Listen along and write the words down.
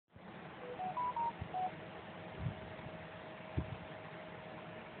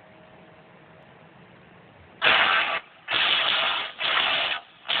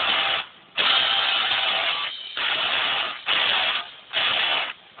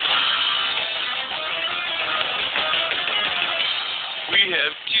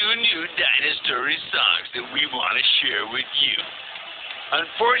new Dinostory songs that we want to share with you.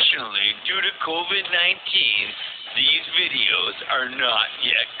 Unfortunately, due to COVID-19, these videos are not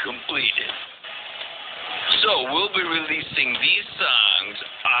yet completed. So we'll be releasing these songs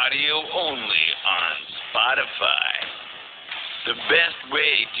audio only on Spotify. The best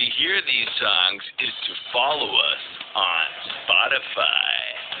way to hear these songs is to follow us on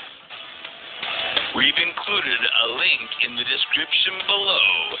Spotify. We've included a link in the description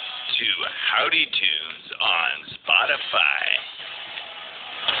below to howdytoons on Spotify.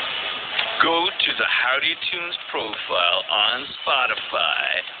 Go to the howdytoons profile on Spotify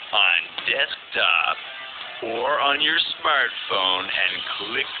on desktop or on your smartphone and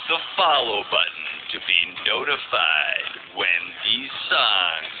click the follow button to be notified when these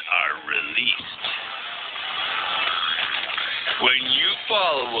songs are released. When you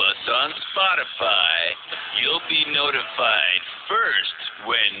follow us on Spotify, you'll be notified first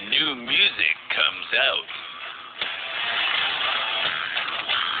when new music comes out.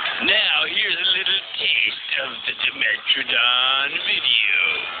 Now, here's a little taste of the Dimetrodon video.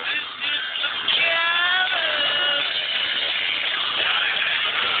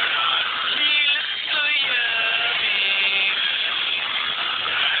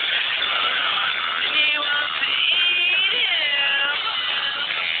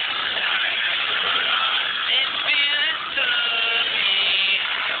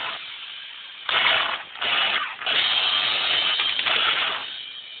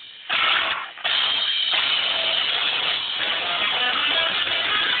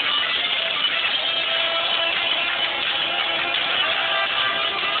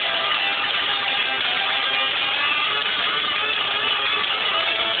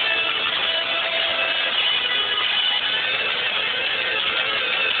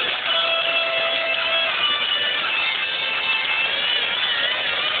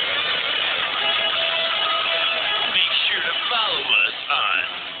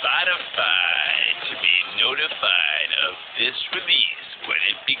 Spotify to be notified of this release when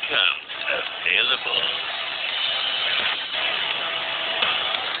it becomes available.